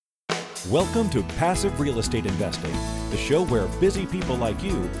Welcome to Passive Real Estate Investing, the show where busy people like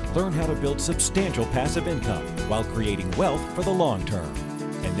you learn how to build substantial passive income while creating wealth for the long term.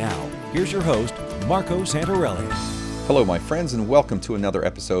 And now, here's your host, Marco Santarelli. Hello, my friends, and welcome to another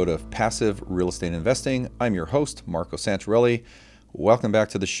episode of Passive Real Estate Investing. I'm your host, Marco Santarelli. Welcome back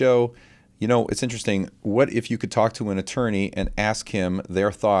to the show. You know, it's interesting. What if you could talk to an attorney and ask him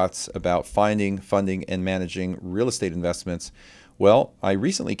their thoughts about finding, funding, and managing real estate investments? Well, I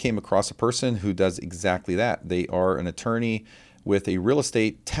recently came across a person who does exactly that. They are an attorney with a real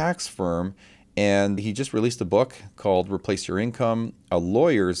estate tax firm, and he just released a book called Replace Your Income, A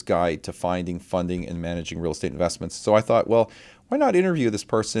Lawyer's Guide to Finding, Funding, and Managing Real Estate Investments. So I thought, well, why not interview this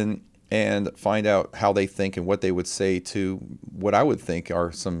person and find out how they think and what they would say to what I would think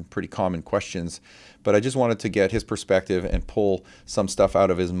are some pretty common questions. But I just wanted to get his perspective and pull some stuff out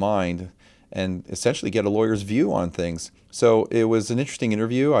of his mind and essentially get a lawyer's view on things. So it was an interesting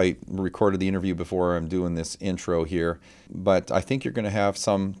interview. I recorded the interview before I'm doing this intro here, but I think you're going to have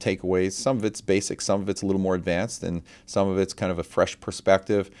some takeaways. Some of it's basic, some of it's a little more advanced, and some of it's kind of a fresh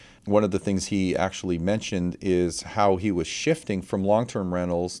perspective. One of the things he actually mentioned is how he was shifting from long-term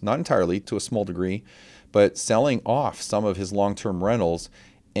rentals, not entirely, to a small degree, but selling off some of his long-term rentals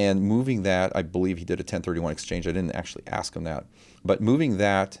and moving that. I believe he did a 1031 exchange. I didn't actually ask him that, but moving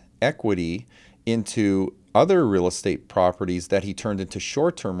that equity into other real estate properties that he turned into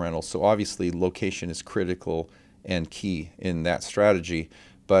short-term rentals. So obviously location is critical and key in that strategy,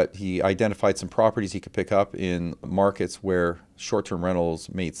 but he identified some properties he could pick up in markets where short-term rentals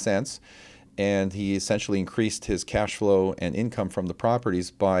made sense, and he essentially increased his cash flow and income from the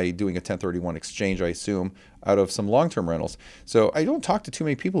properties by doing a 1031 exchange, I assume, out of some long-term rentals. So I don't talk to too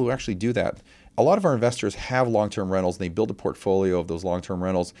many people who actually do that. A lot of our investors have long-term rentals, and they build a portfolio of those long-term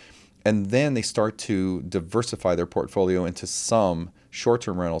rentals, and then they start to diversify their portfolio into some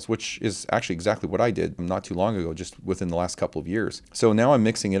short-term rentals, which is actually exactly what I did not too long ago, just within the last couple of years. So now I'm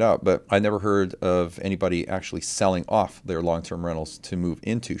mixing it up, but I never heard of anybody actually selling off their long-term rentals to move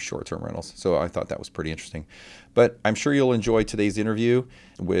into short-term rentals. So I thought that was pretty interesting. But I'm sure you'll enjoy today's interview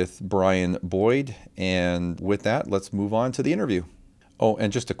with Brian Boyd. And with that, let's move on to the interview. Oh,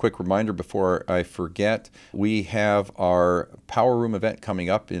 and just a quick reminder before I forget, we have our Power Room event coming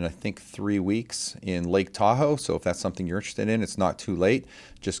up in, I think, 3 weeks in Lake Tahoe. So if that's something you're interested in, it's not too late.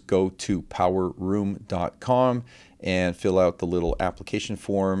 Just go to powerroom.com and fill out the little application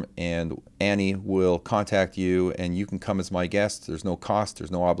form, and Annie will contact you, and you can come as my guest. There's no cost,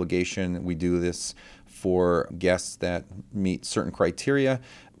 there's no obligation. We do this for guests that meet certain criteria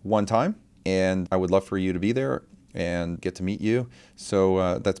one time, and I would love for you to be there and get to meet you.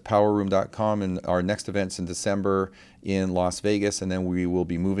 So that's powerroom.com, and our next event's in December in Las Vegas, and then we will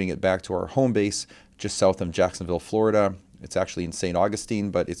be moving it back to our home base just south of Jacksonville, Florida. It's actually in St.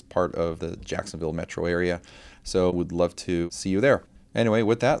 Augustine, but it's part of the Jacksonville metro area. So we'd love to see you there. Anyway,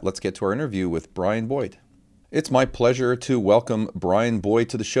 with that, let's get to our interview with Brian Boyd. It's my pleasure to welcome Brian Boyd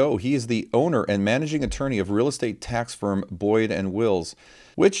to the show. He is the owner and managing attorney of real estate tax firm Boyd & Wills,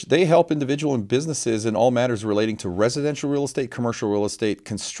 which they help individual and businesses in all matters relating to residential real estate, commercial real estate,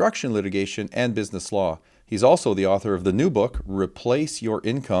 construction litigation, and business law. He's also the author of the new book, Replace Your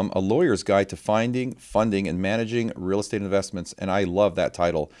Income, A Lawyer's Guide to Finding, Funding, and Managing Real Estate Investments, and I love that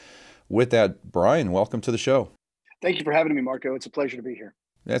title. With that, Brian, welcome to the show. Thank you for having me, Marco. It's a pleasure to be here.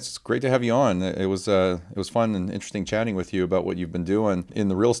 It's great to have you on. It was fun and interesting chatting with you about what you've been doing in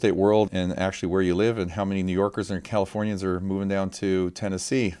the real estate world and actually where you live and how many New Yorkers and Californians are moving down to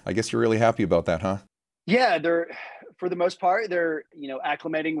Tennessee. I guess you're really happy about that, huh? Yeah, for the most part, they're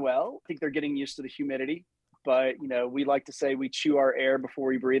acclimating well. I think they're getting used to the humidity, but we like to say we chew our air before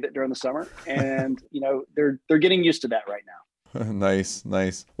we breathe it during the summer, and they're getting used to that right now.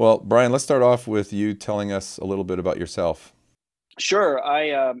 Nice. Well, Brian, let's start off with you telling us a little bit about yourself. Sure.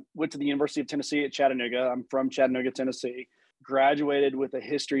 I went to the University of Tennessee at Chattanooga. I'm from Chattanooga, Tennessee. Graduated with a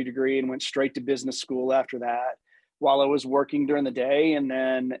history degree and went straight to business school after that while I was working during the day. And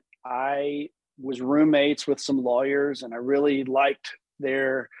then I was roommates with some lawyers, and I really liked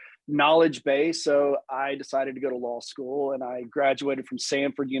their knowledge base. So I decided to go to law school, and I graduated from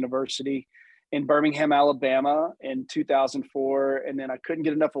Samford University in Birmingham, Alabama in 2004. And then I couldn't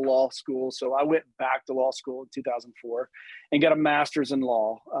get enough of law school. So I went back to law school in 2004 and got a master's in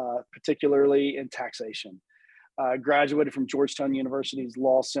law, particularly in taxation. Graduated from Georgetown University's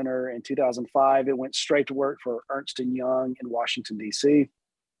Law Center in 2005. It went straight to work for Ernst & Young in Washington, D.C.,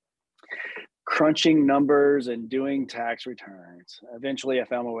 crunching numbers and doing tax returns. Eventually, I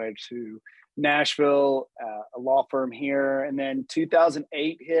found my way to Nashville, a law firm here. And then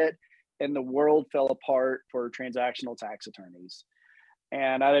 2008 hit, and the world fell apart for transactional tax attorneys.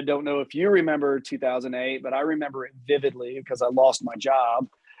 And I don't know if you remember 2008, but I remember it vividly because I lost my job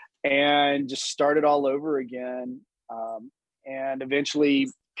and just started all over again. And eventually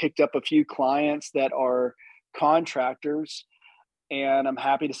picked up a few clients that are contractors. And I'm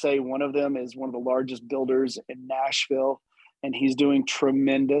happy to say one of them is one of the largest builders in Nashville, and he's doing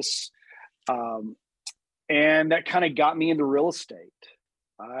tremendous. And that kind of got me into real estate.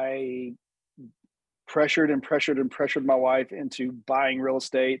 I pressured my wife into buying real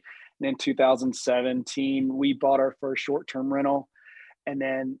estate. And in 2017, we bought our first short-term rental. And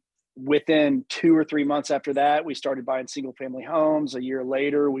then within 2 or 3 months after that, we started buying single family homes. A year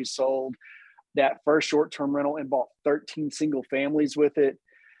later, we sold that first short-term rental and bought 13 single families with it.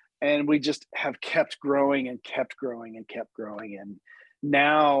 And we just have kept growing and kept growing and kept growing. And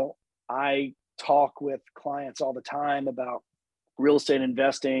now I talk with clients all the time about real estate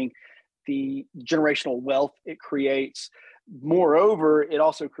investing, the generational wealth it creates. Moreover, it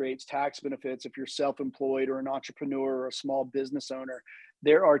also creates tax benefits. If you're self-employed or an entrepreneur or a small business owner,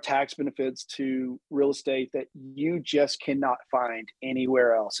 there are tax benefits to real estate that you just cannot find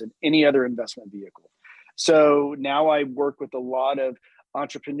anywhere else in any other investment vehicle. So now I work with a lot of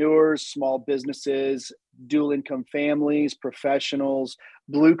entrepreneurs, small businesses, dual income families, professionals,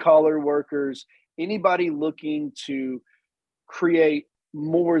 blue collar workers, anybody looking to create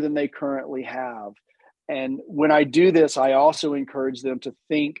more than they currently have. And when I do this, I also encourage them to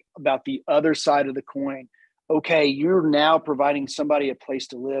think about the other side of the coin. Okay, you're now providing somebody a place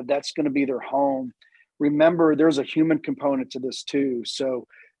to live. That's going to be their home. Remember, there's a human component to this too. So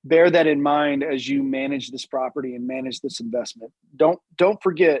bear that in mind as you manage this property and manage this investment. Don't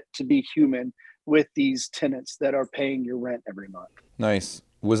forget to be human with these tenants that are paying your rent every month. Nice.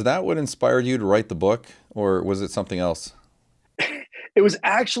 Was that what inspired you to write the book, or was it something else? It was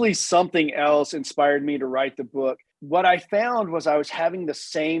actually something else inspired me to write the book. What I found was I was having the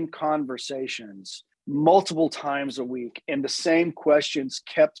same conversations multiple times a week, and the same questions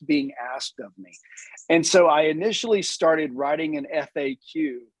kept being asked of me. And so I initially started writing an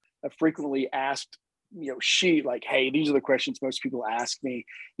FAQ, a frequently asked, sheet, like, hey, these are the questions most people ask me.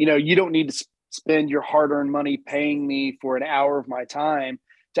 You don't need to spend your hard-earned money paying me for an hour of my time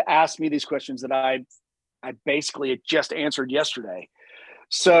to ask me these questions that I basically had just answered yesterday.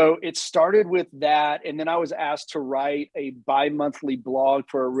 So it started with that. And then I was asked to write a bi-monthly blog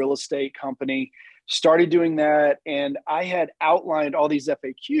for a real estate company, started doing that. And I had outlined all these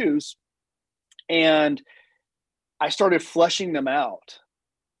FAQs and I started fleshing them out.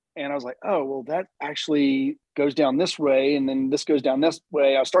 And I was like, oh, well, that actually goes down this way. And then this goes down this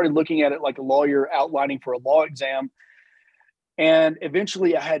way. I started looking at it like a lawyer outlining for a law exam. And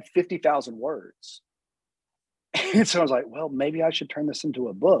eventually I had 50,000 words. And so I was like, well, maybe I should turn this into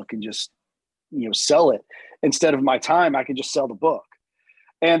a book and just, sell it. Instead of my time, I could just sell the book.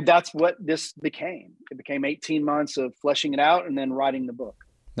 And that's what this became. It became 18 months of fleshing it out and then writing the book.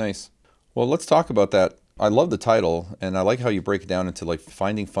 Nice. Well, let's talk about that. I love the title, and I like how you break it down into like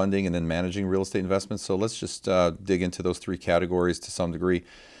finding funding and then managing real estate investments. So let's just dig into those three categories to some degree.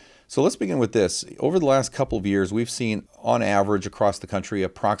 So let's begin with this. Over the last couple of years, we've seen on average across the country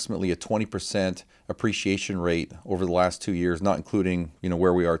approximately a 20% appreciation rate over the last 2 years, not including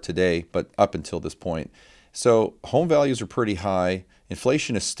where we are today, but up until this point. So home values are pretty high.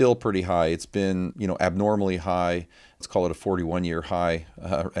 Inflation is still pretty high. It's been abnormally high. Let's call it a 41-year high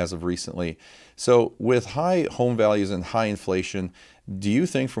as of recently. So with high home values and high inflation, do you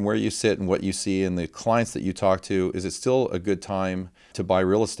think from where you sit and what you see and the clients that you talk to, is it still a good time to buy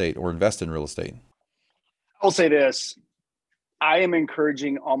real estate or invest in real estate? I'll say this. I am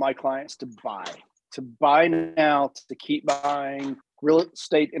encouraging all my clients to buy now, to keep buying. Real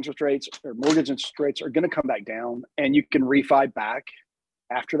estate interest rates or mortgage interest rates are going to come back down and you can refi back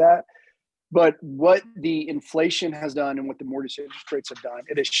after that. But what the inflation has done and what the mortgage interest rates have done,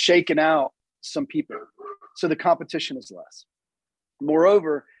 it has shaken out some people. So the competition is less.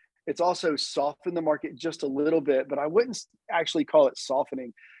 Moreover, it's also softened the market just a little bit, but I wouldn't actually call it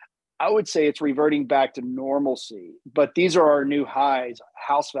softening. I would say it's reverting back to normalcy, but these are our new highs,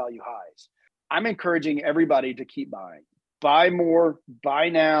 house value highs. I'm encouraging everybody to keep buying. Buy more, buy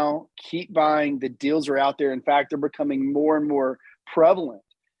now, keep buying. The deals are out there. In fact, they're becoming more and more prevalent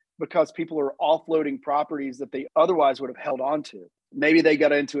because people are offloading properties that they otherwise would have held on to. Maybe they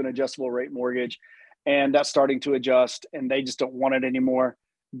got into an adjustable rate mortgage and that's starting to adjust and they just don't want it anymore.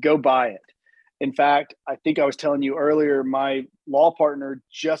 Go buy it. In fact, I think I was telling you earlier, my law partner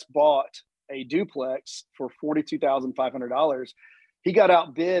just bought a duplex for $42,500. He got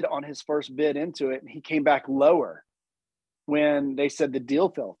outbid on his first bid into it and he came back lower when they said the deal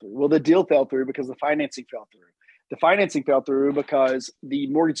fell through. Well, the deal fell through because the financing fell through. The financing fell through because the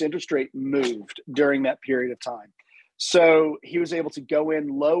mortgage interest rate moved during that period of time. So he was able to go in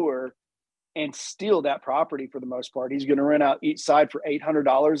lower and steal that property for the most part. He's going to rent out each side for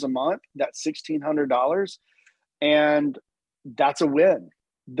 $800 a month. That's $1,600. And that's a win.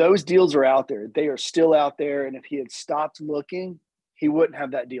 Those deals are out there. They are still out there. And if he had stopped looking, he wouldn't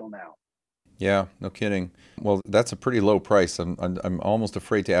have that deal now. Yeah, no kidding. Well, that's a pretty low price. I'm almost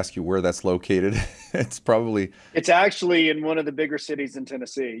afraid to ask you where that's located. It's actually in one of the bigger cities in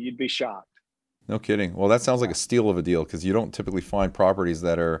Tennessee. You'd be shocked. No kidding. Well, that sounds like a steal of a deal, because you don't typically find properties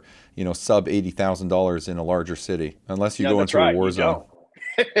that are, sub $80,000 in a larger city, unless you go into a war zone.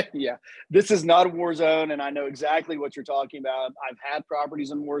 Yeah, this is not a war zone, and I know exactly what you're talking about. I've had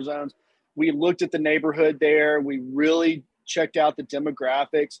properties in war zones. We looked at the neighborhood there. We really checked out the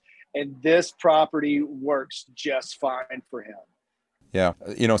demographics, and this property works just fine for him. Yeah.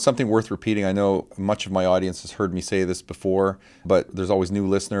 Something worth repeating. I know much of my audience has heard me say this before, but there's always new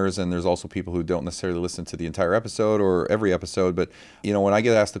listeners, and there's also people who don't necessarily listen to the entire episode or every episode. But, when I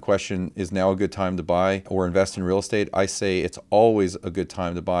get asked the question, is now a good time to buy or invest in real estate? I say it's always a good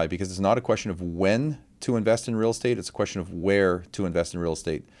time to buy, because it's not a question of when to invest in real estate. It's a question of where to invest in real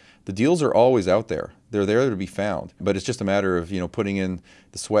estate. The deals are always out there. They're there to be found, but it's just a matter of, putting in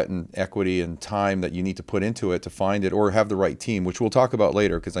the sweat and equity and time that you need to put into it to find it, or have the right team, which we'll talk about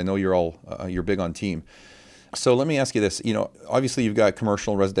later, because I know you're big on team. So let me ask you this, obviously you've got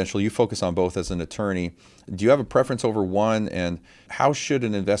commercial and residential. You focus on both as an attorney. Do you have a preference over one? And how should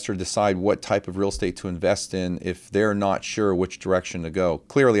an investor decide what type of real estate to invest in if they're not sure which direction to go?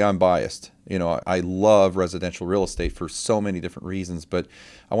 Clearly, I'm biased. I love residential real estate for so many different reasons, but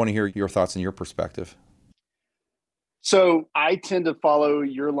I want to hear your thoughts and your perspective. So I tend to follow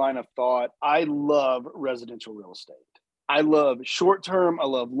your line of thought. I love residential real estate. I love short-term. I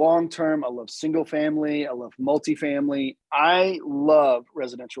love long-term. I love single family. I love multifamily. I love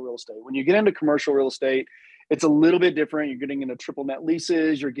residential real estate. When you get into commercial real estate, it's a little bit different. You're getting into triple net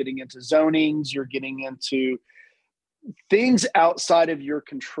leases. You're getting into zonings. You're getting into things outside of your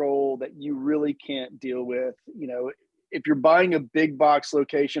control that you really can't deal with. If you're buying a big box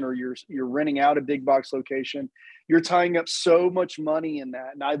location, or you're renting out a big box location, you're tying up so much money in that.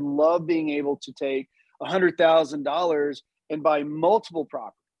 And I love being able to take $100,000 and buy multiple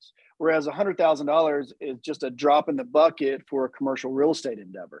properties, whereas $100,000 is just a drop in the bucket for a commercial real estate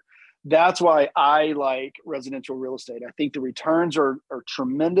endeavor. That's why I like residential real estate. I think the returns are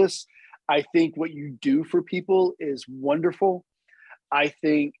tremendous. I think what you do for people is wonderful. I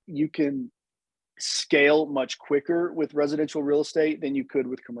think you can scale much quicker with residential real estate than you could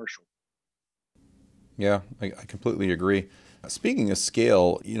with commercial. Yeah, I completely agree. Speaking of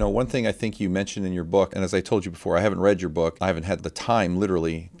scale, one thing I think you mentioned in your book, and as I told you before, I haven't read your book. I haven't had the time,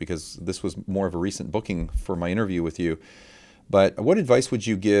 literally, because this was more of a recent booking for my interview with you. But what advice would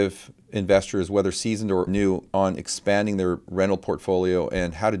you give investors, whether seasoned or new, on expanding their rental portfolio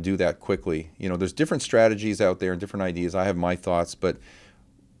and how to do that quickly? There's different strategies out there and different ideas. I have my thoughts, but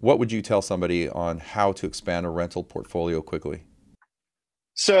what would you tell somebody on how to expand a rental portfolio quickly?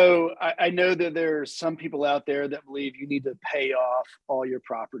 So I know that there are some people out there that believe you need to pay off all your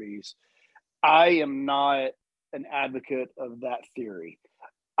properties. I am not an advocate of that theory.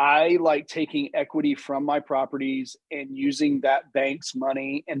 I like taking equity from my properties and using that bank's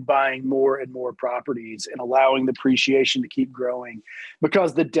money and buying more and more properties and allowing the appreciation to keep growing,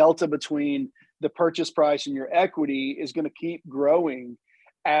 because the delta between the purchase price and your equity is going to keep growing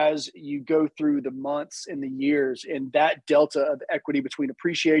as you go through the months and the years, and that delta of equity between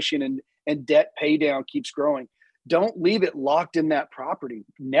appreciation and debt pay down keeps growing. Don't leave it locked in that property.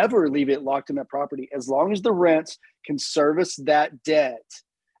 Never leave it locked in that property. As long as the rents can service that debt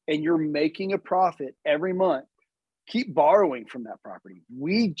and you're making a profit every month, keep borrowing from that property.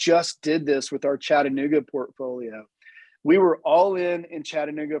 We just did this with our Chattanooga portfolio. We were all in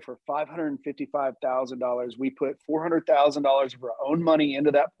Chattanooga for $555,000. We put $400,000 of our own money into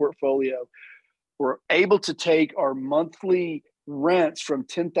that portfolio. We're able to take our monthly rents from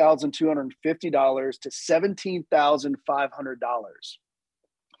 $10,250 to $17,500.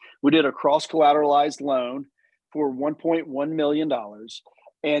 We did a cross-collateralized loan for $1.1 million.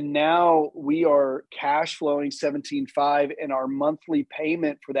 And now we are cash flowing $17,500, and our monthly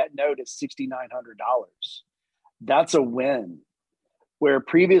payment for that note is $6,900. That's a win. Where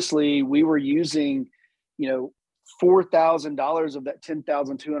previously we were using, $4,000 of that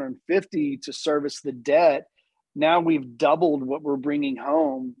 $10,250 to service the debt. Now we've doubled what we're bringing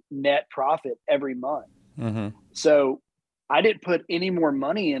home net profit every month. Mm-hmm. So I didn't put any more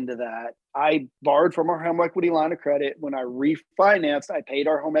money into that. I borrowed from our home equity line of credit. When I refinanced, I paid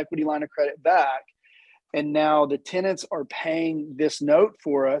our home equity line of credit back. And now the tenants are paying this note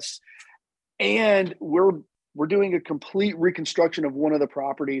for us. And we're doing a complete reconstruction of one of the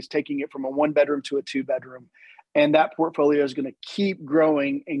properties, taking it from a 1-bedroom to a 2-bedroom. And that portfolio is going to keep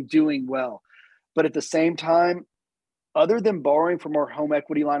growing and doing well. But at the same time, other than borrowing from our home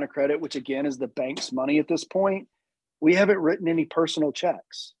equity line of credit, which again is the bank's money at this point, we haven't written any personal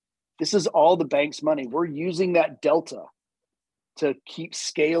checks. This is all the bank's money. We're using that delta to keep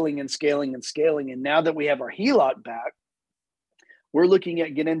scaling and scaling and scaling. And now that we have our HELOC back, we're looking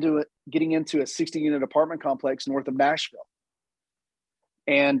at getting into a 60-unit apartment complex north of Nashville.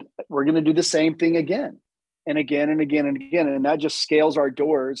 And we're going to do the same thing again and again and again and again. And that just scales our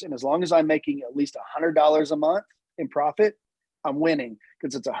doors. And as long as I'm making at least $100 a month in profit, I'm winning,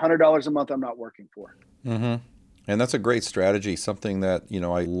 because it's $100 a month I'm not working for. Mm-hmm. And that's a great strategy, something that,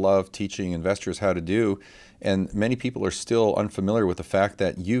 I love teaching investors how to do. And many people are still unfamiliar with the fact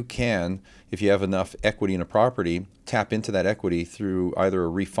that you can, if you have enough equity in a property, tap into that equity through either a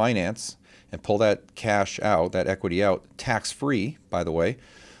refinance and pull that cash out, that equity out, tax-free, by the way,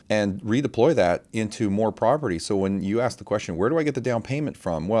 and redeploy that into more property. So when you ask the question, where do I get the down payment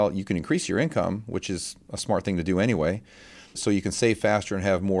from? Well, you can increase your income, which is a smart thing to do anyway. So you can save faster and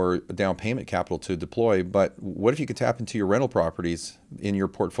have more down payment capital to deploy. But what if you could tap into your rental properties in your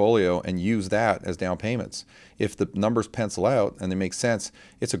portfolio and use that as down payments? If the numbers pencil out and they make sense,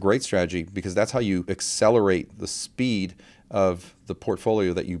 it's a great strategy, because that's how you accelerate the speed of the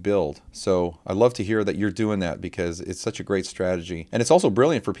portfolio that you build. So I love to hear that you're doing that, because it's such a great strategy. And it's also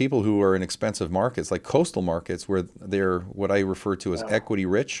brilliant for people who are in expensive markets, like coastal markets, where they're what I refer to as equity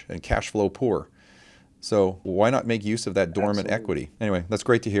rich and cash flow poor. So why not make use of that dormant equity? Anyway, that's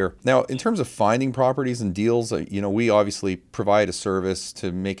great to hear. Now, in terms of finding properties and deals, we obviously provide a service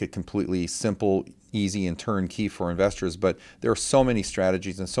to make it completely simple, easy, and turnkey for investors. But there are so many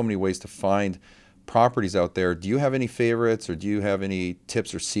strategies and so many ways to find properties out there. Do you have any favorites, or do you have any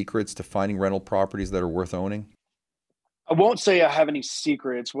tips or secrets to finding rental properties that are worth owning? I won't say I have any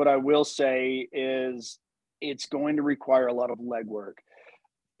secrets. What I will say is it's going to require a lot of legwork.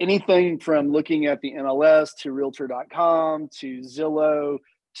 Anything from looking at the MLS to realtor.com to Zillow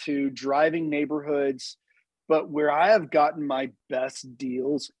to driving neighborhoods. But where I have gotten my best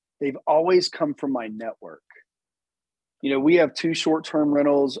deals, they've always come from my network. We have 2 short-term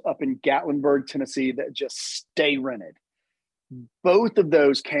rentals up in Gatlinburg, Tennessee that just stay rented. Both of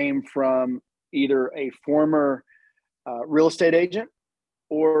those came from either a former real estate agent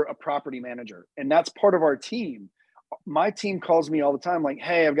or a property manager. And that's part of our team. My team calls me all the time, like,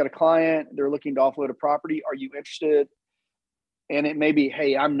 hey, I've got a client, they're looking to offload a property. Are you interested? And it may be,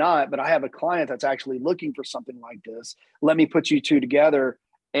 hey, I'm not, but I have a client that's actually looking for something like this. Let me put you 2 together.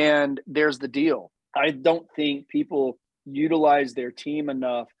 And there's the deal. I don't think people utilize their team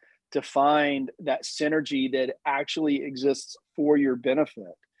enough to find that synergy that actually exists for your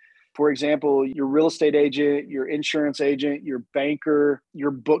benefit. For example, your real estate agent, your insurance agent, your banker,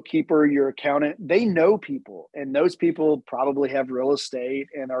 your bookkeeper, your accountant, they know people, and those people probably have real estate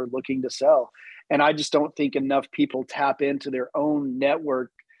and are looking to sell. And I just don't think enough people tap into their own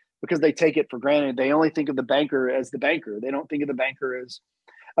network, because they take it for granted. They only think of the banker as the banker. They don't think of the banker as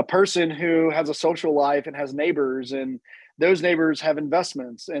a person who has a social life and has neighbors, and those neighbors have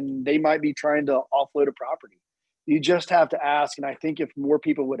investments, and they might be trying to offload a property. You just have to ask. And I think if more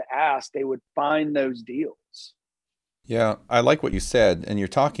people would ask, they would find those deals. Yeah, I like what you said. And you're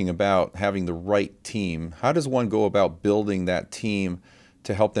talking about having the right team. How does one go about building that team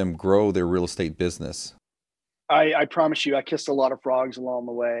to help them grow their real estate business? I promise you, I kissed a lot of frogs along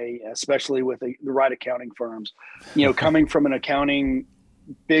the way, especially with the right accounting firms. Coming from an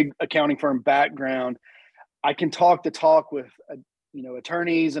big accounting firm background, I can talk the talk with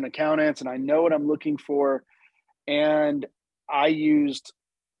attorneys and accountants, and I know what I'm looking for. And I used,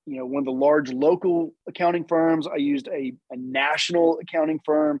 one of the large local accounting firms. I used a national accounting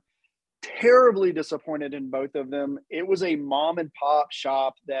firm. Terribly disappointed in both of them. It was a mom and pop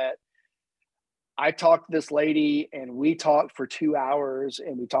shop that I talked to this lady, and we talked for 2 hours,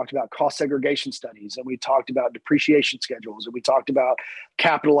 and we talked about cost segregation studies, and we talked about depreciation schedules, and we talked about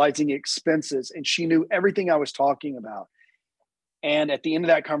capitalizing expenses. And she knew everything I was talking about. And at the end of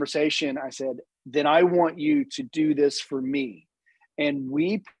that conversation, I said, then I want you to do this for me. And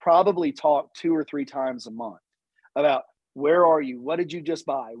we probably talk 2 or 3 times a month about, where are you? What did you just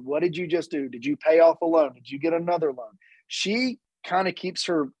buy? What did you just do? Did you pay off a loan? Did you get another loan? She kind of keeps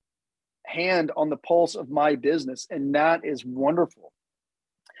her hand on the pulse of my business. And that is wonderful.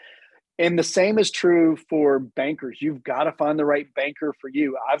 And the same is true for bankers. You've got to find the right banker for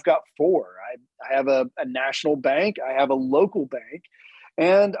you. I've got 4. I have a national bank. I have a local bank.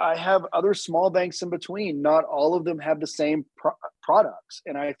 And I have other small banks in between. Not all of them have the same products.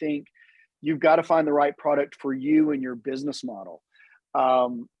 And I think you've got to find the right product for you and your business model.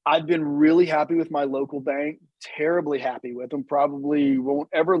 I've been really happy with my local bank, terribly happy with them, probably won't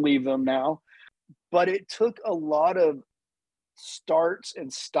ever leave them now. But it took a lot of starts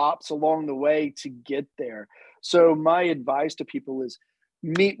and stops along the way to get there. So my advice to people is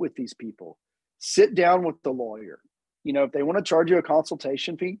meet with these people, sit down with the lawyer. If they want to charge you a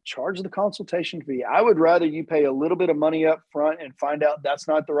consultation fee, charge the consultation fee. I would rather you pay a little bit of money up front and find out that's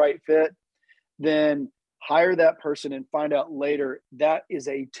not the right fit than hire that person and find out later that is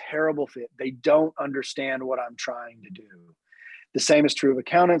a terrible fit. They don't understand what I'm trying to do. The same is true of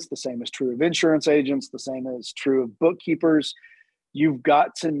accountants. The same is true of insurance agents. The same is true of bookkeepers. You've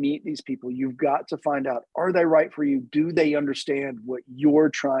got to meet these people. You've got to find out, are they right for you? Do they understand what you're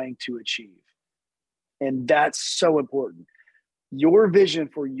trying to achieve? And that's so important. Your vision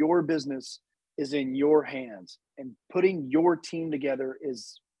for your business is in your hands, and putting your team together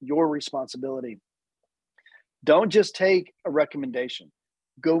is your responsibility. Don't just take a recommendation.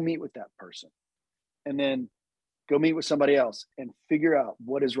 Go meet with that person, and then go meet with somebody else and figure out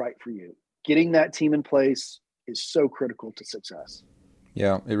what is right for you. Getting that team in place is so critical to success.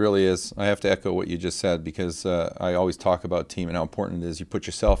 Yeah, it really is. I have to echo what you just said, because I always talk about team and how important it is. You put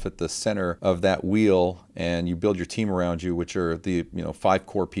yourself at the center of that wheel and you build your team around you, which are the 5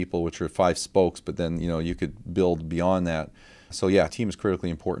 core people, which are 5 spokes, but then you could build beyond that. So yeah, team is critically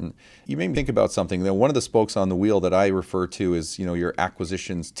important. You made me think about something. One of the spokes on the wheel that I refer to is your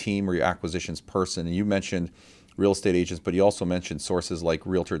acquisitions team or your acquisitions person. And you mentioned real estate agents, but you also mentioned sources like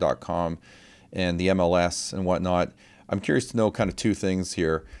Realtor.com and the MLS and whatnot. I'm curious to know kind of 2 things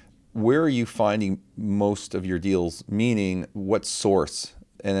here. Where are you finding most of your deals, meaning what source?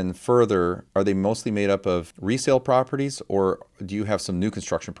 And then further, are they mostly made up of resale properties, or do you have some new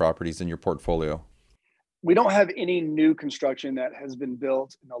construction properties in your portfolio? We don't have any new construction that has been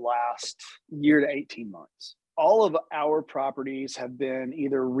built in the last year to 18 months. All of our properties have been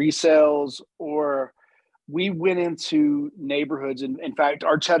either resales, or we went into neighborhoods. And in fact,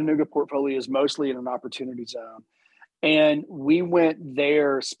 our Chattanooga portfolio is mostly in an opportunity zone. And we went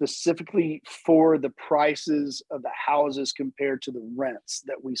there specifically for the prices of the houses compared to the rents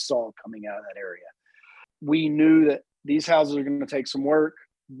that we saw coming out of that area. We knew that these houses are going to take some work,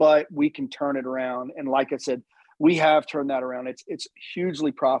 but we can turn it around. And like I said, we have turned that around. It's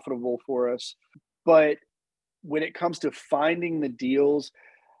hugely profitable for us. But when it comes to finding the deals,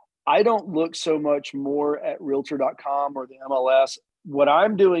 I don't look so much more at Realtor.com or the MLS. What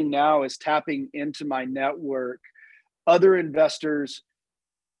I'm doing now is tapping into my network, other investors,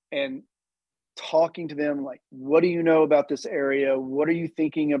 and talking to them like, what do you know about this area? What are you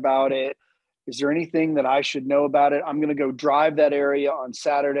thinking about it? Is there anything that I should know about it? I'm going to go drive that area on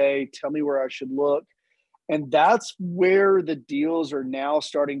Saturday. Tell me where I should look. And that's where the deals are now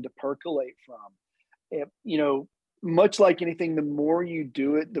starting to percolate from. Much like anything, the more you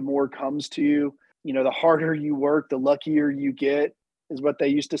do it, the more comes to you. The harder you work, the luckier you get, is what they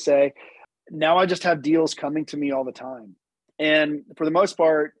used to say. Now I just have deals coming to me all the time. And for the most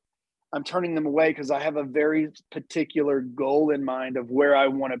part, I'm turning them away because I have a very particular goal in mind of where I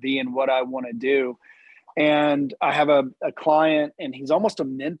want to be and what I want to do. And I have a client, and he's almost a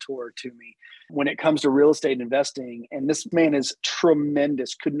mentor to me when it comes to real estate investing. And this man is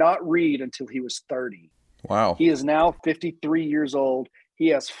tremendous, could not read until he was 30. Wow. He is now 53 years old. He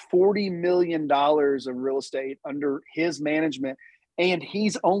has $40 million of real estate under his management, and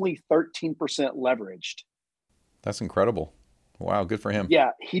he's only 13% leveraged. That's incredible. Wow, good for him.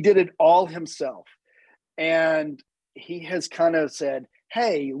 Yeah, he did it all himself. And he has kind of said,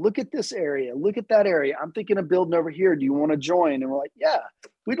 hey, look at this area, look at that area. I'm thinking of building over here. Do you want to join? And we're like, yeah,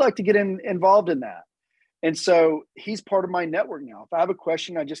 we'd like to get involved in that. And so he's part of my network now. If I have a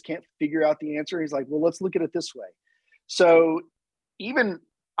question, I just can't figure out the answer, he's like, well, let's look at it this way. So even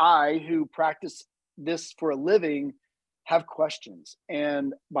I, who practice this for a living, have questions.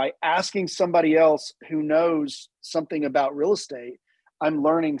 And by asking somebody else who knows something about real estate, I'm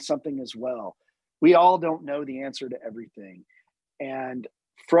learning something as well. We all don't know the answer to everything. And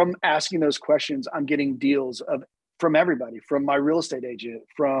from asking those questions, I'm getting deals from everybody, from my real estate agent,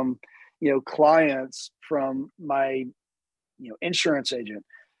 from clients, from my insurance agent.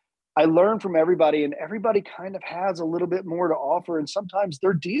 I learn from everybody, and everybody kind of has a little bit more to offer. And sometimes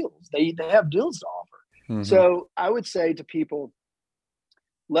they're deals. They have deals to offer. Mm-hmm. So I would say to people,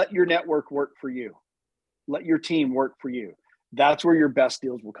 let your network work for you. Let your team work for you. That's where your best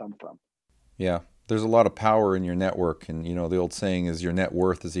deals will come from. Yeah, There's a lot of power in your network. And, the old saying is your net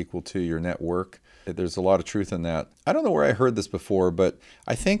worth is equal to your net work. There's a lot of truth in that. I don't know where I heard this before, but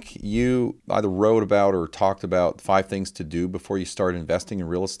I think you either wrote about or talked about 5 things to do before you start investing in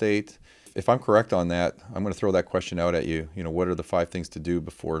real estate. If I'm correct on that, I'm going to throw that question out at you. What are the 5 things to do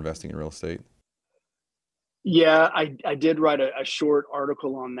before investing in real estate? Yeah, I did write a short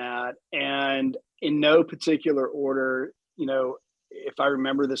article on that. And in no particular order, if I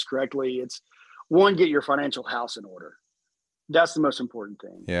remember this correctly, it's one, get your financial house in order. That's the most important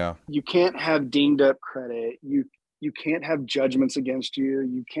thing. Yeah. You can't have dinged up credit. You can't have judgments against you.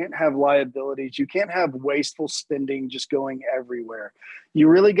 You can't have liabilities. You can't have wasteful spending just going everywhere. You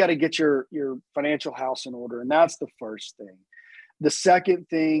really got to get your financial house in order. And that's the first thing. The second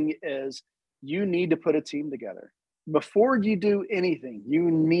thing is you need to put a team together. Before you do anything, you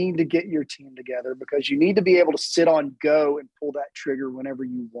need to get your team together because you need to be able to sit on go and pull that trigger whenever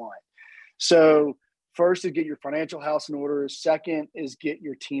you want. So first is get your financial house in order. Second is get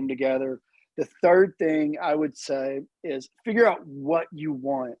your team together. The third thing I would say is figure out what you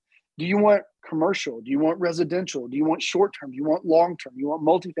want. Do you want commercial? Do you want residential? Do you want short-term? Do you want long-term? Do you want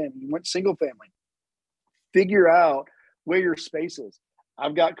multifamily? Do you want single family? Figure out where your space is.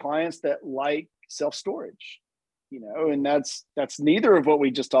 I've got clients that like self-storage, and that's neither of what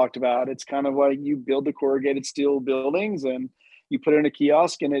we just talked about. It's kind of like you build the corrugated steel buildings and you put it in a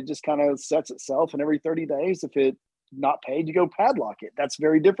kiosk and it just kind of sets itself. And every 30 days, if it not paid, you go padlock it. That's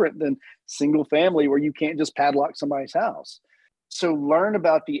very different than single family where you can't just padlock somebody's house. So learn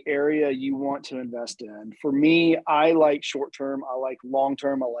about the area you want to invest in. For me, I like short-term, I like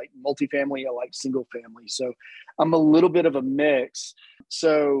long-term, I like multifamily, I like single family. So I'm a little bit of a mix.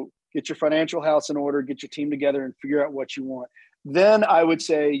 So get your financial house in order, get your team together and figure out what you want. Then I would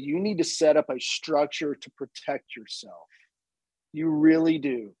say you need to set up a structure to protect yourself. You really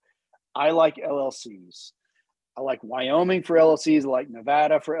do. I like LLCs. I like Wyoming for LLCs. I like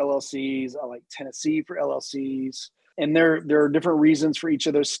Nevada for LLCs. I like Tennessee for LLCs. And there are different reasons for each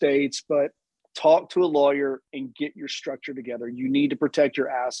of those states, but talk to a lawyer and get your structure together. You need to protect your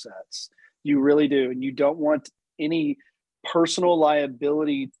assets. You really do. And you don't want any personal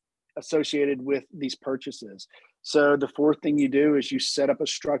liability associated with these purchases. So the fourth thing you do is you set up a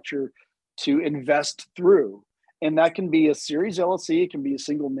structure to invest through. And that can be a series LLC, it can be a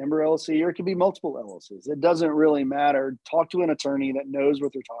single member LLC, or it can be multiple LLCs. It doesn't really matter. Talk to an attorney that knows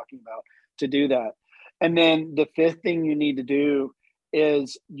what they're talking about to do that. And then the fifth thing you need to do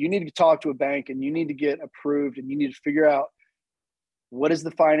is you need to talk to a bank and you need to get approved and you need to figure out what does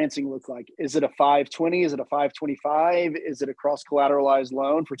the financing look like? Is it a 520? Is it a 525? Is it a cross-collateralized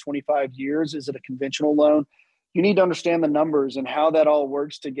loan for 25 years? Is it a conventional loan? You need to understand the numbers and how that all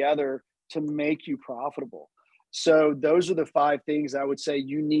works together to make you profitable. So those are the 5 things I would say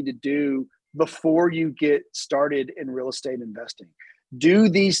you need to do before you get started in real estate investing. Do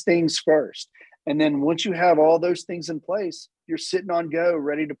these things first. And then once you have all those things in place, you're sitting on go,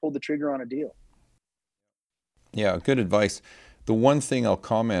 ready to pull the trigger on a deal. Yeah, good advice. The one thing I'll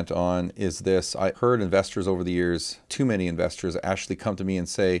comment on is this. I heard investors over the years, too many investors actually come to me and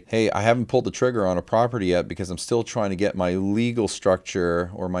say, hey, I haven't pulled the trigger on a property yet because I'm still trying to get my legal structure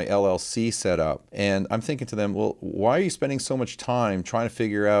or my LLC set up. And I'm thinking to them, well, why are you spending so much time trying to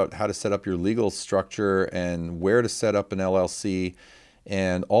figure out how to set up your legal structure and where to set up an LLC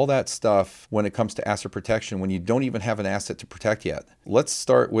and all that stuff when it comes to asset protection when you don't even have an asset to protect yet? Let's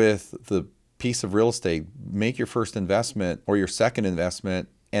start with the piece of real estate. Make your first investment or your second investment,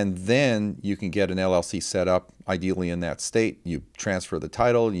 and then you can get an LLC set up, ideally in that state. You transfer the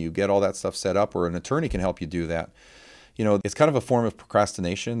title, you get all that stuff set up, or an attorney can help you do that. It's kind of a form of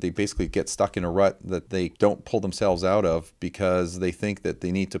procrastination. They basically get stuck in a rut that they don't pull themselves out of because they think that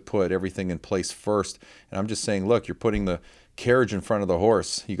they need to put everything in place first. And I'm just saying, look, you're putting the carriage in front of the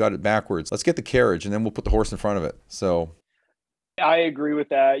horse. You got it backwards. Let's get the carriage and then we'll put the horse in front of it. So I agree with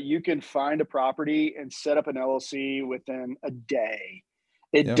that. You can find a property and set up an LLC within a day.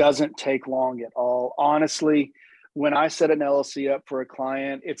 It doesn't take long at all. Honestly, when I set an LLC up for a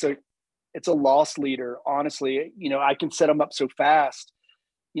client, it's a loss leader. Honestly, I can set them up so fast.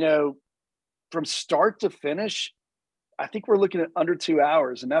 From start to finish, I think we're looking at under 2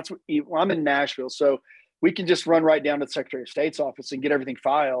 hours. And that's I'm in Nashville. So we can just run right down to the Secretary of State's office and get everything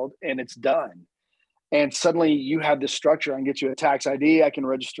filed and it's done. And suddenly you have this structure. I can get you a tax ID. I can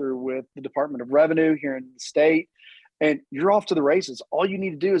register with the Department of Revenue here in the state, and you're off to the races. All you need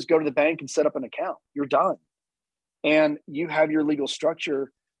to do is go to the bank and set up an account. You're done. And you have your legal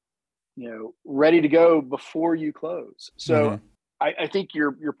structure, ready to go before you close. So I think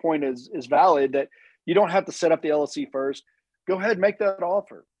your point is valid that you don't have to set up the LLC first. Go ahead and make that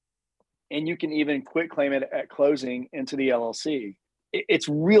offer. and you can even quit claim it at closing into the LLC. It's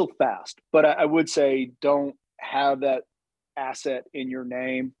real fast, but I would say don't have that asset in your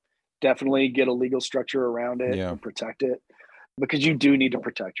name. Definitely get a legal structure around it Yeah. and protect it, because you do need to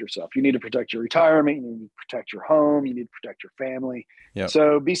protect yourself. You need to protect your retirement. You need to protect your home. You need to protect your family. Yep.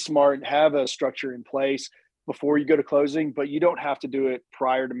 So be smart and have a structure in place before you go to closing, but you don't have to do it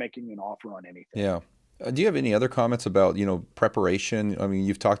prior to making an offer on anything. Yeah. Do you have any other comments about, preparation? I mean,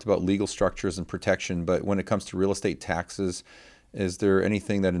 you've talked about legal structures and protection, but when it comes to real estate taxes, is there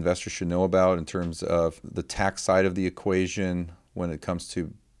anything that investors should know about in terms of the tax side of the equation when it comes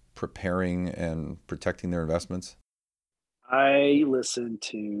to preparing and protecting their investments? I listen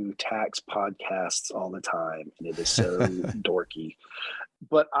to tax podcasts all the time, and it is so dorky,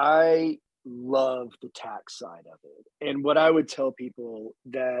 but I love the tax side of it. And what I would tell people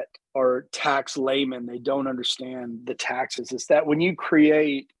that are tax laymen, they don't understand the taxes, is that when you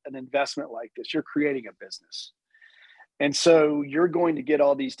create an investment like this, you're creating a business. And so you're going to get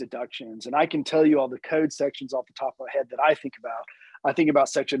all these deductions. And I can tell you all the code sections off the top of my head that I think about. I think about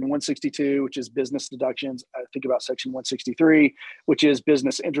section 162, which is business deductions. I think about section 163, which is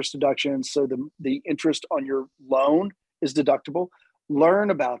business interest deductions. So the interest on your loan is deductible. Learn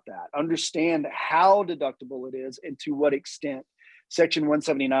about that. Understand how deductible it is and to what extent. Section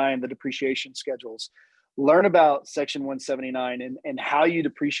 179, the depreciation schedules. Learn about section 179 and how you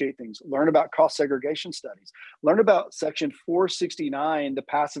depreciate things. Learn about cost segregation studies. Learn about section 469, the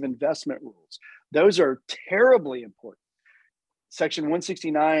passive investment rules. Those are terribly important. Section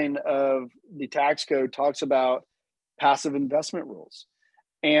 169 of the tax code talks about passive investment rules.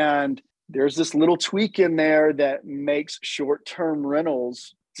 And there's this little tweak in there that makes short-term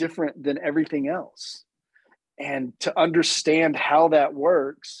rentals different than everything else. And to understand how that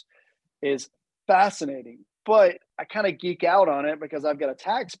works is fascinating. But I kind of geek out on it because I've got a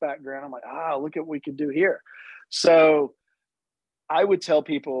tax background. I'm like, look at what we could do here. So I would tell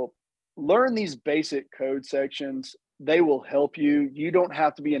people, learn these basic code sections. They will help you. You don't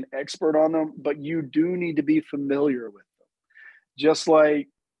have to be an expert on them, but you do need to be familiar with them. Just like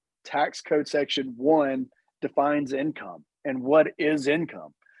tax code section 1 defines income and what is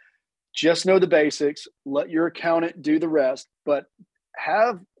income. Just know the basics, let your accountant do the rest, but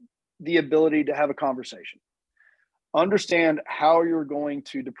have the ability to have a conversation. Understand how you're going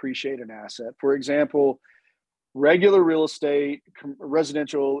to depreciate an asset. For example, regular real estate,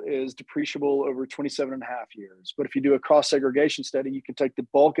 residential is depreciable over 27 and a half years. But if you do a cost segregation study, you can take the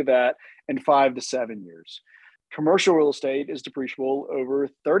bulk of that in 5 to 7 years. Commercial real estate is depreciable over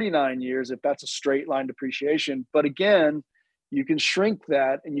 39 years if that's a straight line depreciation. But again, you can shrink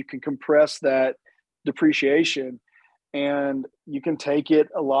that and you can compress that depreciation and you can take it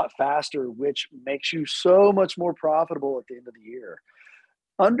a lot faster, which makes you so much more profitable at the end of the year.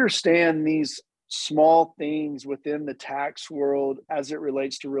 Understand these small things within the tax world as it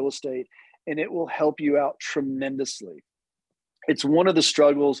relates to real estate, and it will help you out tremendously. It's one of the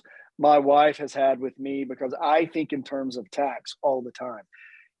struggles my wife has had with me because I think in terms of tax all the time.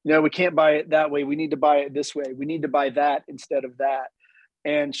 We can't buy it that way. We need to buy it this way. We need to buy that instead of that.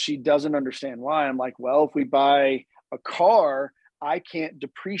 And she doesn't understand why. I'm like, well, if we buy a car, I can't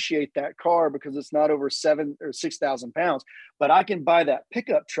depreciate that car because it's not over 7 or 6,000 pounds, but I can buy that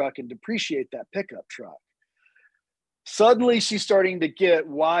pickup truck and depreciate that pickup truck. Suddenly she's starting to get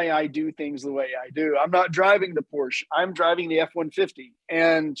why I do things the way I do. I'm not driving the Porsche. I'm driving the F-150.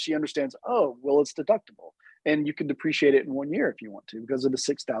 And she understands, oh, well, it's deductible. And you can depreciate it in 1 year if you want to because of the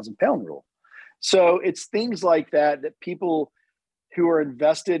 6,000 pound rule. So it's things like that that people who are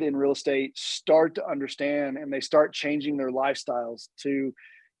invested in real estate start to understand, and they start changing their lifestyles to,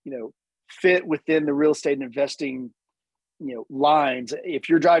 fit within the real estate investing, lines. If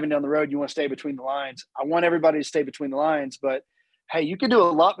you're driving down the road, you want to stay between the lines. I want everybody to stay between the lines, but hey, you can do a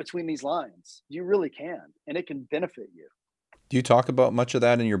lot between these lines. You really can, and it can benefit you. Do you talk about much of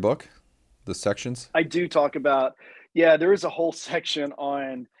that in your book, the sections? I do talk about, there is a whole section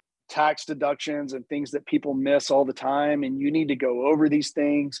on tax deductions and things that people miss all the time. And you need to go over these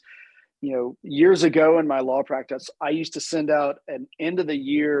things. Years ago in my law practice, I used to send out an end of the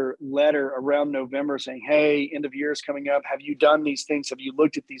year letter around November saying, hey, end of year is coming up. Have you done these things? Have you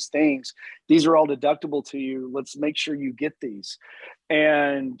looked at these things? These are all deductible to you. Let's make sure you get these.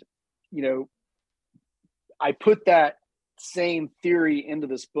 And, I put that same theory into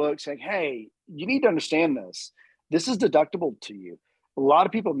this book saying, hey, you need to understand this. This is deductible to you. A lot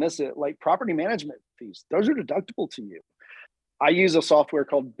of people miss it, like property management fees. Those are deductible to you. I use a software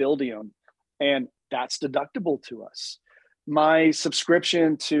called Buildium, and that's deductible to us. My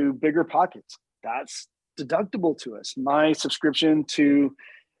subscription to Bigger Pockets, that's deductible to us. My subscription to,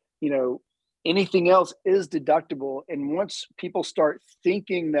 anything else is deductible. And once people start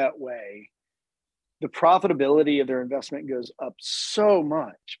thinking that way, the profitability of their investment goes up so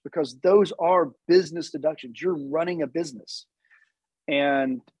much because those are business deductions. You're running a business.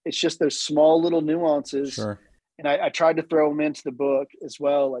 And it's just those small little nuances. Sure. And I tried to throw them into the book as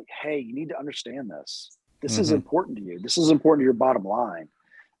well. Like, hey, you need to understand this. This is important to you. This is important to your bottom line.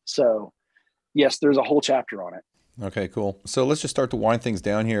 So yes, there's a whole chapter on it. Okay, cool. So let's just start to wind things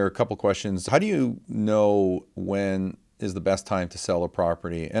down here. A couple questions. How do you know when is the best time to sell a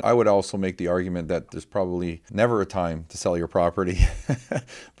property? And I would also make the argument that there's probably never a time to sell your property,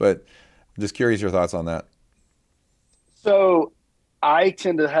 but just curious your thoughts on that. So I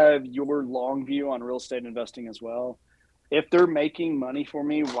tend to have your long view on real estate investing as well. If they're making money for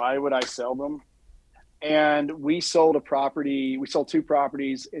me, why would I sell them? And we sold two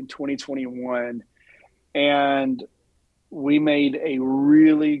properties in 2021, and we made a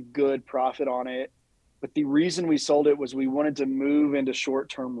really good profit on it. But the reason we sold it was we wanted to move into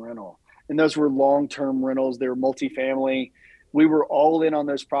short-term rental. And those were long-term rentals. They were multifamily. We were all in on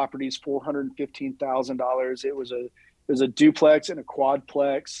those properties, $415,000. It was a duplex and a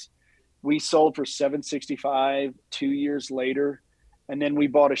quadplex. We sold for $765 2 years later. And then we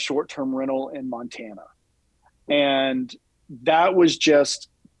bought a short-term rental in Montana. And that was just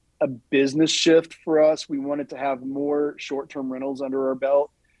a business shift for us. We wanted to have more short-term rentals under our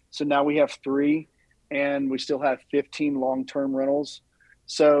belt. So now we have 3, and we still have 15 long-term rentals.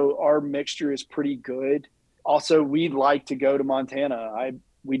 So our mixture is pretty good. Also, we'd like to go to Montana.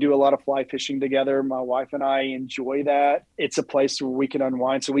 We do a lot of fly fishing together. My wife and I enjoy that. It's a place where we can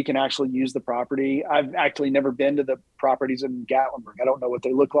unwind so we can actually use the property. I've actually never been to the properties in Gatlinburg. I don't know what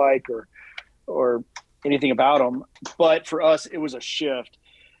they look like or anything about them. But for us, it was a shift.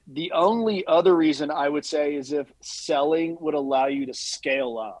 The only other reason I would say is if selling would allow you to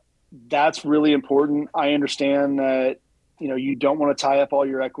scale up. That's really important. I understand that, you don't want to tie up all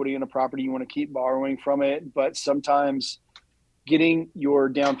your equity in a property. You want to keep borrowing from it. But sometimes getting your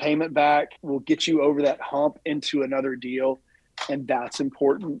down payment back will get you over that hump into another deal. And that's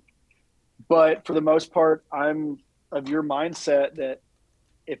important. But for the most part, I'm of your mindset that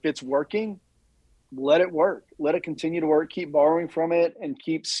if it's working, let it work. Let it continue to work. Keep borrowing from it and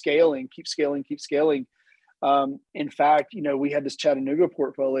keep scaling. In fact, we had this Chattanooga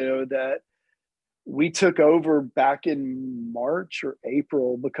portfolio that we took over back in March or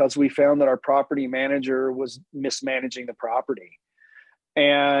April because we found that our property manager was mismanaging the property.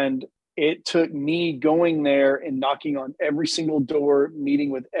 And it took me going there and knocking on every single door, meeting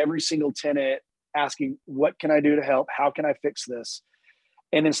with every single tenant, asking, what can I do to help? How can I fix this?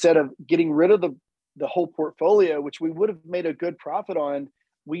 And instead of getting rid of the whole portfolio, which we would have made a good profit on,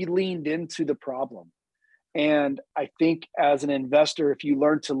 we leaned into the problem. And I think as an investor, if you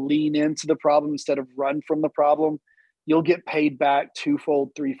learn to lean into the problem instead of run from the problem, you'll get paid back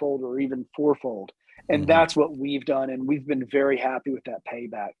 2-fold, 3-fold, or even 4-fold. And that's what we've done. And we've been very happy with that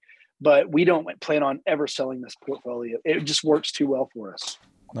payback. But we don't plan on ever selling this portfolio. It just works too well for us.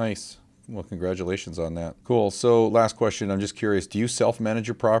 Nice. Well, congratulations on that. Cool. So last question. I'm just curious, do you self-manage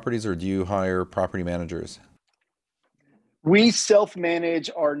your properties or do you hire property managers? We self-manage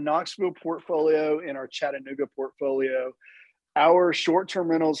our Knoxville portfolio and our Chattanooga portfolio. Our short-term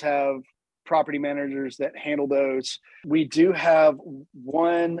rentals have property managers that handle those. We do have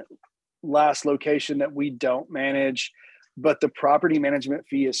one last location that we don't manage, but the property management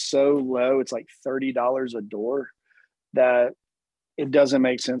fee is so low, it's like $30 a door, that it doesn't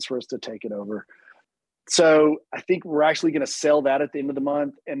make sense for us to take it over. So I think we're actually going to sell that at the end of the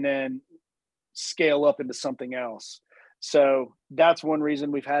month and then scale up into something else. So that's one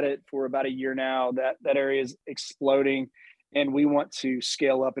reason we've had it for about a year now. That area is exploding, and we want to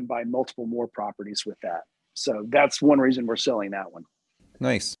scale up and buy multiple more properties with that. So that's one reason we're selling that one.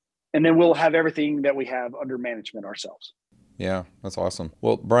 Nice. And then we'll have everything that we have under management ourselves. Yeah, that's awesome.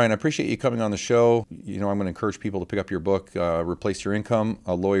 Well, Brian, I appreciate you coming on the show. I'm going to encourage people to pick up your book, Replace Your Income,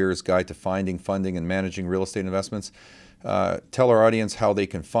 A Lawyer's Guide to Finding, Funding, and Managing Real Estate Investments. Tell our audience how they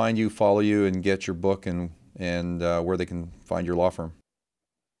can find you, follow you, and get your book and where they can find your law firm.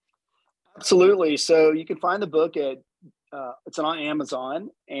 Absolutely. So you can find the book it's on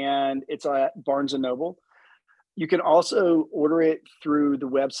Amazon and it's at Barnes & Noble. You can also order it through the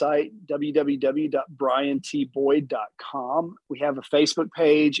website, www.briantboyd.com. We have a Facebook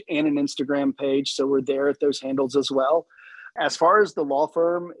page and an Instagram page, so we're there at those handles as well. As far as the law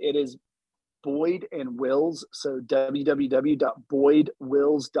firm, it is Boyd and Wills, so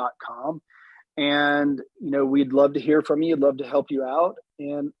www.boydwills.com. And, we'd love to hear from you. I'd love to help you out.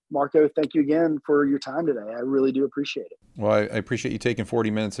 And Marco, thank you again for your time today. I really do appreciate it. Well, I appreciate you taking 40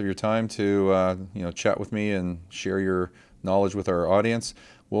 minutes of your time to chat with me and share your knowledge with our audience.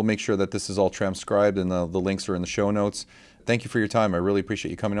 We'll make sure that this is all transcribed and the links are in the show notes. Thank you for your time. I really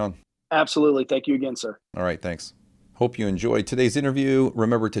appreciate you coming on. Absolutely. Thank you again, sir. All right. Thanks. Hope you enjoyed today's interview.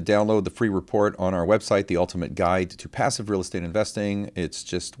 Remember to download the free report on our website, The Ultimate Guide to Passive Real Estate Investing. It's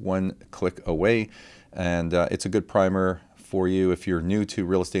just one click away, and it's a good primer for you if you're new to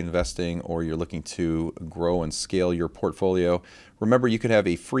real estate investing or you're looking to grow and scale your portfolio. Remember, you could have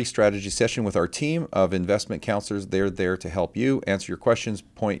a free strategy session with our team of investment counselors. They're there to help you answer your questions,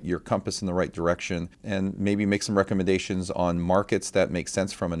 point your compass in the right direction, and maybe make some recommendations on markets that make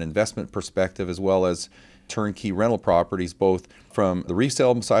sense from an investment perspective, as well as turnkey rental properties, both from the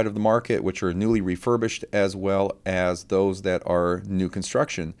resale side of the market, which are newly refurbished, as well as those that are new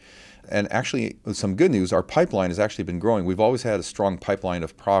construction. And actually, some good news, our pipeline has actually been growing. We've always had a strong pipeline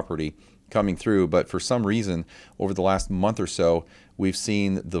of property coming through, but for some reason, over the last month or so, we've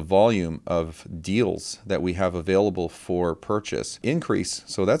seen the volume of deals that we have available for purchase increase.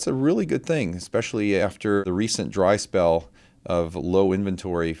 So that's a really good thing, especially after the recent dry spell of low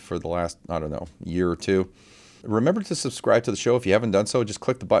inventory for the last, year or two. Remember to subscribe to the show. If you haven't done so, just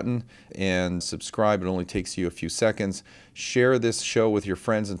click the button and subscribe. It only takes you a few seconds. Share this show with your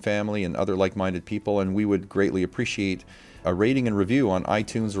friends and family and other like-minded people, and we would greatly appreciate a rating and review on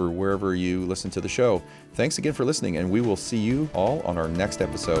iTunes or wherever you listen to the show. Thanks again for listening, and we will see you all on our next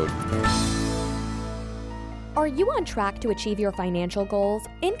episode. Are you on track to achieve your financial goals?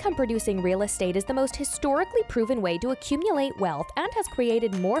 Income-producing real estate is the most historically proven way to accumulate wealth and has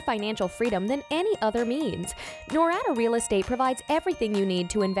created more financial freedom than any other means. Norada Real Estate provides everything you need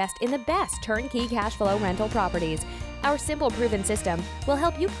to invest in the best turnkey cash flow rental properties. Our simple, proven system will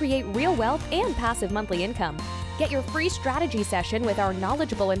help you create real wealth and passive monthly income. Get your free strategy session with our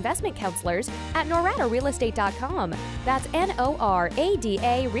knowledgeable investment counselors at noradarealestate.com. That's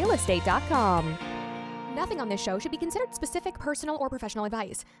NORADA realestate.com. Nothing on this show should be considered specific, personal, or professional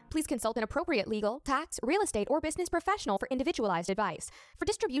advice. Please consult an appropriate legal, tax, real estate, or business professional for individualized advice. For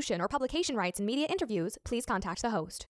distribution or publication rights and media interviews, please contact the host.